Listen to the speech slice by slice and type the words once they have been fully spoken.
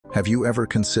Have you ever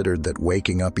considered that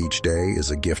waking up each day is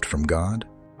a gift from God?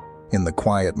 In the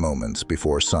quiet moments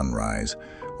before sunrise,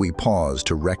 we pause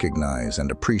to recognize and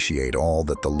appreciate all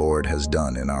that the Lord has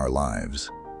done in our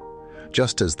lives.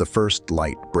 Just as the first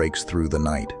light breaks through the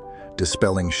night,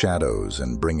 dispelling shadows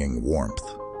and bringing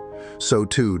warmth, so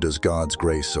too does God's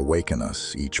grace awaken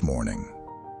us each morning.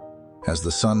 As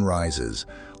the sun rises,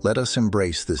 let us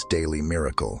embrace this daily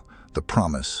miracle, the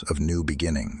promise of new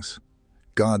beginnings.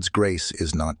 God's grace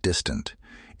is not distant.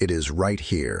 It is right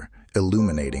here,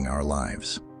 illuminating our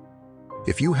lives.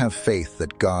 If you have faith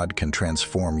that God can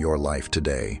transform your life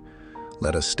today,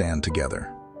 let us stand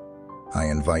together. I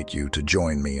invite you to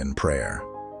join me in prayer,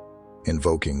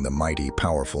 invoking the mighty,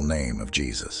 powerful name of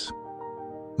Jesus.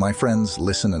 My friends,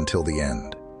 listen until the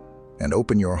end, and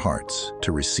open your hearts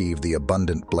to receive the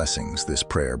abundant blessings this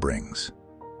prayer brings.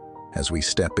 As we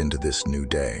step into this new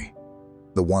day,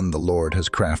 the one the Lord has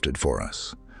crafted for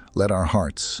us, let our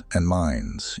hearts and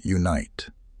minds unite.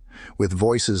 With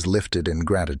voices lifted in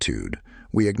gratitude,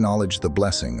 we acknowledge the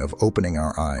blessing of opening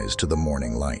our eyes to the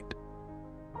morning light.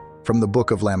 From the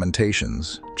book of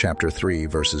Lamentations, chapter 3,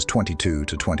 verses 22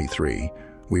 to 23,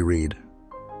 we read,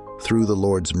 "Through the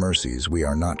Lord's mercies we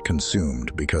are not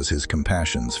consumed, because his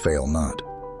compassions fail not.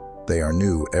 They are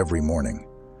new every morning.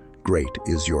 Great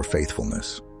is your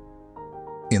faithfulness."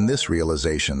 In this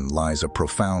realization lies a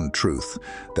profound truth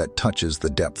that touches the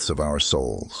depths of our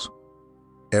souls.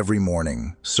 Every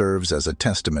morning serves as a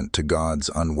testament to God's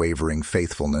unwavering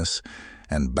faithfulness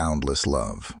and boundless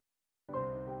love.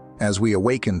 As we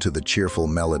awaken to the cheerful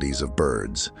melodies of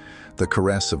birds, the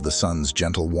caress of the sun's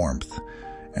gentle warmth,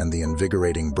 and the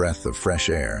invigorating breath of fresh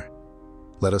air,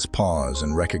 let us pause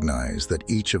and recognize that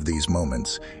each of these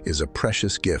moments is a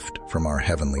precious gift from our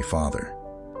Heavenly Father.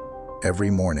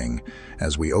 Every morning,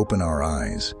 as we open our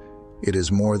eyes, it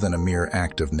is more than a mere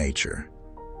act of nature.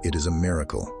 It is a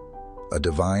miracle, a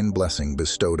divine blessing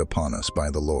bestowed upon us by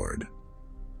the Lord.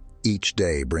 Each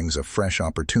day brings a fresh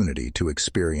opportunity to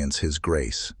experience His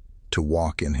grace, to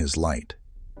walk in His light,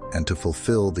 and to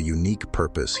fulfill the unique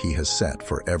purpose He has set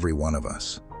for every one of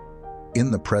us. In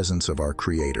the presence of our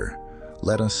Creator,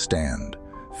 let us stand,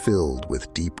 filled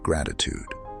with deep gratitude.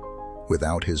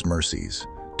 Without His mercies,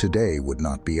 today would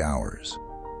not be ours.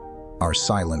 Our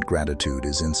silent gratitude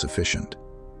is insufficient.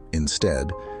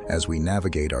 Instead, as we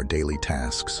navigate our daily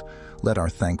tasks, let our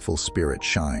thankful spirit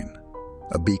shine,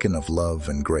 a beacon of love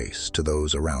and grace to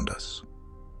those around us.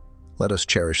 Let us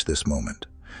cherish this moment,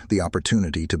 the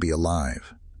opportunity to be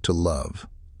alive, to love,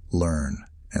 learn,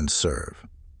 and serve.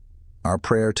 Our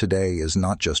prayer today is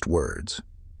not just words.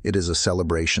 It is a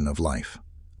celebration of life,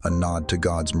 a nod to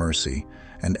God's mercy,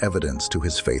 and evidence to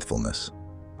His faithfulness.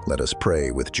 Let us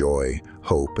pray with joy,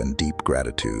 hope, and deep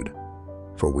gratitude,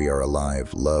 for we are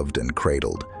alive, loved, and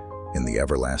cradled in the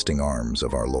everlasting arms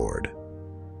of our Lord.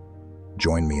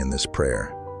 Join me in this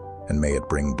prayer, and may it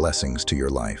bring blessings to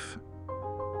your life.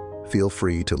 Feel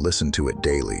free to listen to it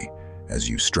daily as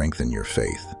you strengthen your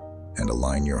faith and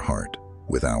align your heart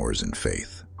with ours in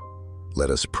faith. Let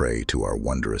us pray to our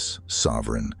wondrous,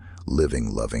 sovereign,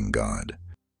 living, loving God.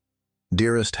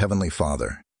 Dearest Heavenly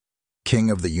Father,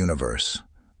 King of the universe,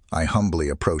 I humbly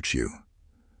approach you,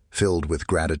 filled with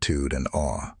gratitude and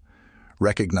awe,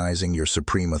 recognizing your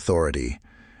supreme authority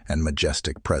and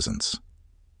majestic presence.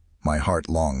 My heart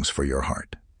longs for your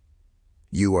heart.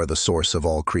 You are the source of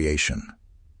all creation,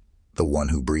 the one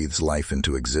who breathes life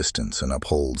into existence and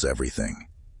upholds everything.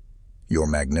 Your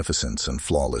magnificence and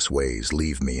flawless ways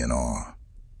leave me in awe.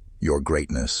 Your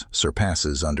greatness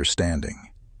surpasses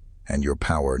understanding, and your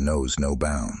power knows no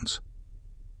bounds.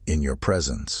 In your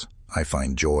presence, I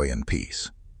find joy and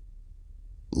peace.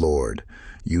 Lord,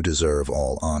 you deserve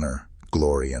all honor,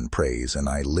 glory, and praise, and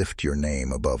I lift your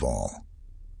name above all.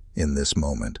 In this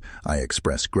moment, I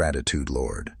express gratitude,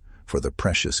 Lord, for the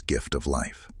precious gift of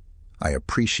life. I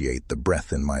appreciate the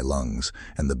breath in my lungs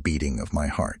and the beating of my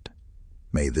heart.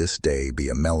 May this day be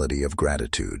a melody of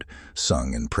gratitude,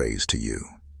 sung in praise to you.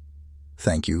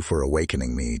 Thank you for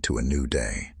awakening me to a new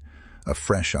day, a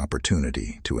fresh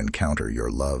opportunity to encounter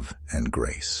your love and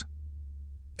grace.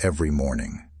 Every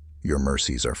morning, your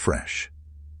mercies are fresh,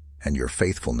 and your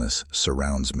faithfulness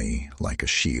surrounds me like a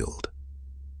shield.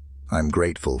 I'm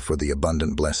grateful for the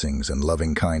abundant blessings and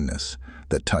loving kindness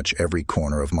that touch every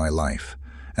corner of my life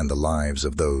and the lives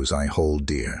of those I hold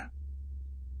dear.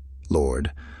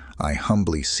 Lord, I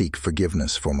humbly seek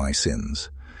forgiveness for my sins.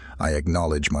 I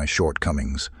acknowledge my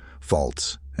shortcomings,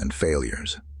 faults, and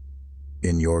failures.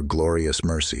 In your glorious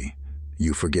mercy,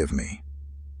 you forgive me.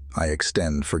 I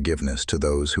extend forgiveness to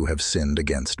those who have sinned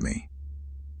against me.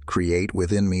 Create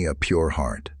within me a pure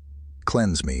heart.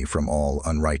 Cleanse me from all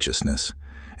unrighteousness,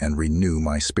 and renew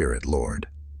my spirit, Lord.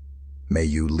 May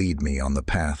you lead me on the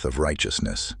path of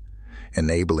righteousness,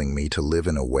 enabling me to live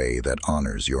in a way that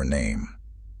honors your name.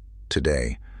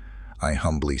 Today, I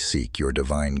humbly seek your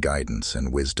divine guidance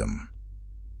and wisdom.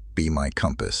 Be my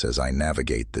compass as I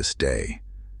navigate this day,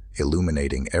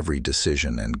 illuminating every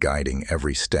decision and guiding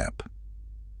every step.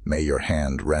 May your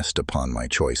hand rest upon my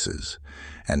choices,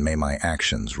 and may my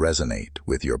actions resonate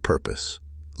with your purpose.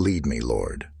 Lead me,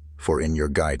 Lord, for in your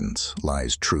guidance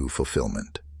lies true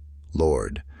fulfillment.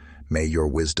 Lord, may your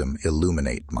wisdom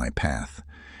illuminate my path,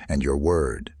 and your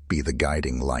word be the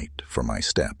guiding light for my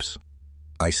steps.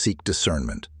 I seek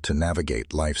discernment to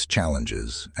navigate life's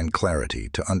challenges and clarity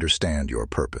to understand your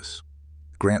purpose.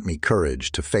 Grant me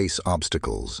courage to face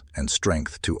obstacles and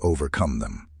strength to overcome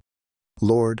them.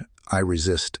 Lord, I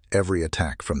resist every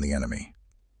attack from the enemy.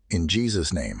 In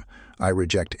Jesus' name, I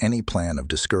reject any plan of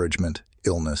discouragement,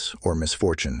 illness, or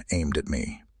misfortune aimed at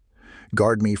me.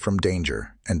 Guard me from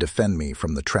danger and defend me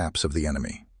from the traps of the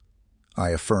enemy.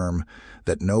 I affirm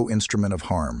that no instrument of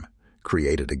harm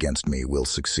created against me will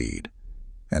succeed,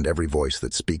 and every voice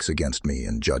that speaks against me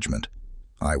in judgment,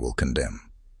 I will condemn.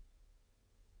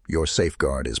 Your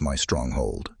safeguard is my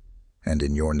stronghold, and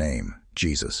in your name,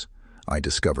 Jesus, I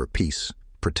discover peace,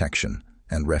 protection,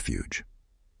 and refuge.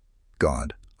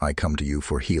 God, I come to you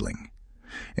for healing,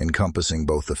 encompassing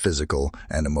both the physical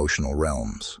and emotional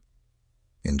realms.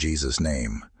 In Jesus'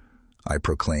 name, I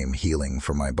proclaim healing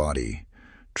for my body,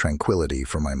 tranquility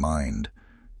for my mind,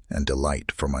 and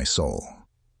delight for my soul.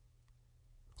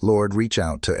 Lord, reach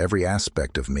out to every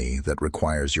aspect of me that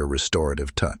requires your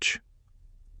restorative touch.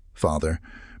 Father,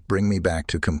 bring me back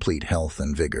to complete health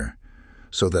and vigor,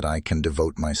 so that I can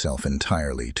devote myself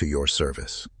entirely to your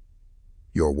service.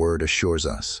 Your word assures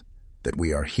us that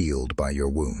we are healed by your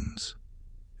wounds,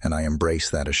 and I embrace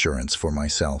that assurance for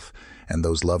myself and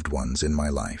those loved ones in my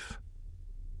life.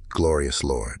 Glorious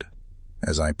Lord,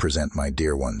 as I present my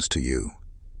dear ones to you,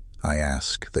 I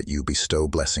ask that you bestow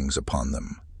blessings upon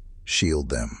them, shield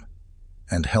them,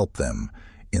 and help them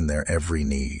in their every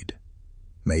need.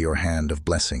 May your hand of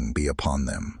blessing be upon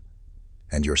them,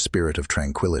 and your spirit of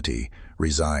tranquility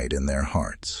reside in their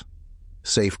hearts.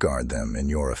 Safeguard them in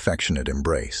your affectionate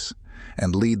embrace,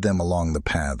 and lead them along the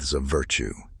paths of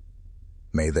virtue.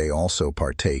 May they also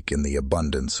partake in the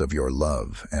abundance of your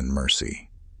love and mercy.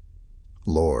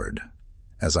 Lord,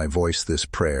 as I voice this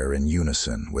prayer in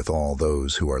unison with all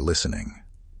those who are listening,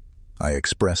 I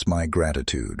express my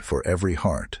gratitude for every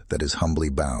heart that is humbly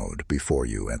bowed before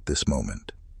you at this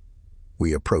moment.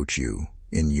 We approach you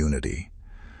in unity,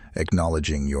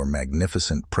 acknowledging your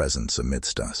magnificent presence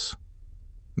amidst us.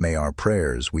 May our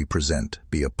prayers we present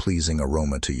be a pleasing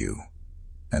aroma to you,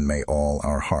 and may all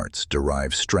our hearts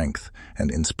derive strength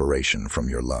and inspiration from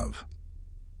your love.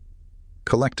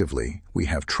 Collectively, we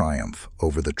have triumph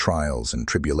over the trials and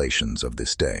tribulations of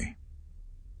this day.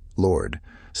 Lord,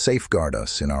 safeguard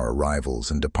us in our arrivals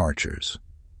and departures.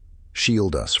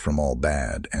 Shield us from all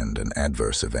bad and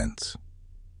adverse events.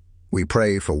 We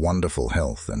pray for wonderful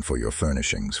health and for your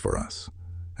furnishings for us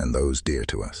and those dear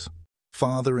to us.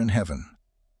 Father in heaven,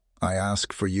 I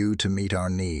ask for you to meet our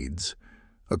needs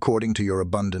according to your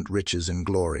abundant riches in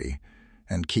glory,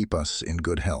 and keep us in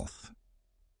good health.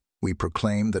 We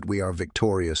proclaim that we are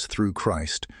victorious through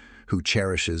Christ, who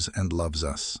cherishes and loves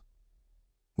us.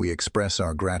 We express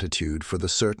our gratitude for the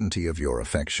certainty of your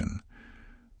affection,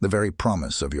 the very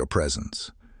promise of your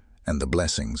presence, and the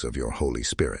blessings of your Holy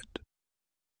Spirit.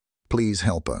 Please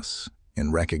help us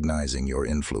in recognizing your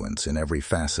influence in every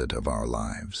facet of our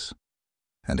lives,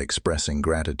 and expressing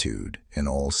gratitude in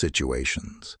all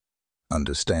situations,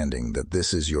 understanding that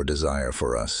this is your desire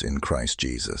for us in Christ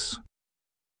Jesus.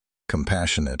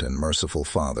 Compassionate and merciful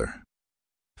Father,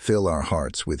 fill our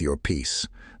hearts with your peace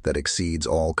that exceeds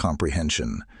all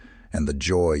comprehension and the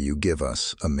joy you give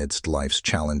us amidst life's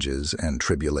challenges and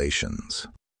tribulations.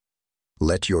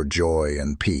 Let your joy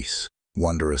and peace,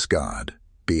 wondrous God,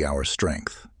 be our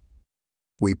strength.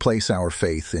 We place our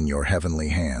faith in your heavenly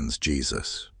hands,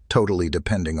 Jesus, totally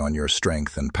depending on your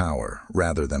strength and power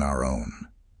rather than our own.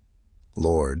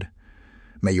 Lord,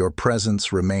 may your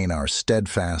presence remain our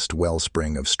steadfast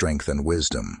wellspring of strength and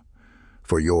wisdom,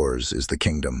 for yours is the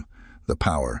kingdom, the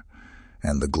power,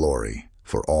 and the glory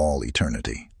for all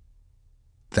eternity.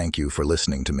 Thank you for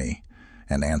listening to me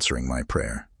and answering my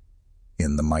prayer.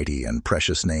 In the mighty and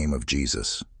precious name of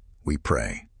Jesus, we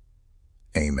pray.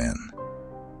 Amen.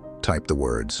 Type the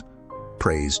words,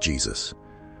 "Praise Jesus,"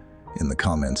 in the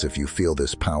comments if you feel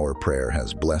this power prayer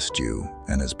has blessed you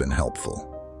and has been helpful.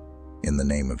 In the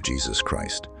name of Jesus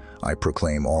Christ, I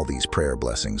proclaim all these prayer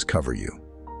blessings cover you.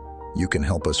 You can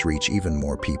help us reach even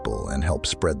more people and help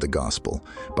spread the gospel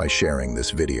by sharing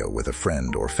this video with a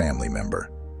friend or family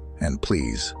member. And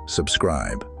please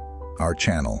subscribe. Our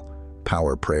channel,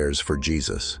 Power Prayers for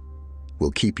Jesus,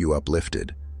 will keep you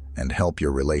uplifted and help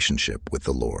your relationship with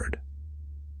the Lord.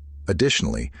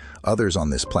 Additionally, others on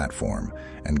this platform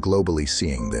and globally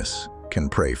seeing this can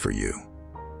pray for you.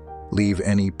 Leave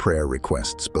any prayer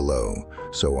requests below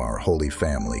so our holy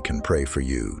family can pray for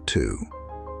you too.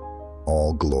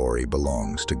 All glory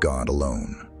belongs to God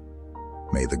alone.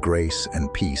 May the grace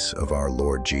and peace of our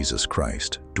Lord Jesus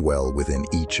Christ dwell within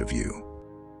each of you.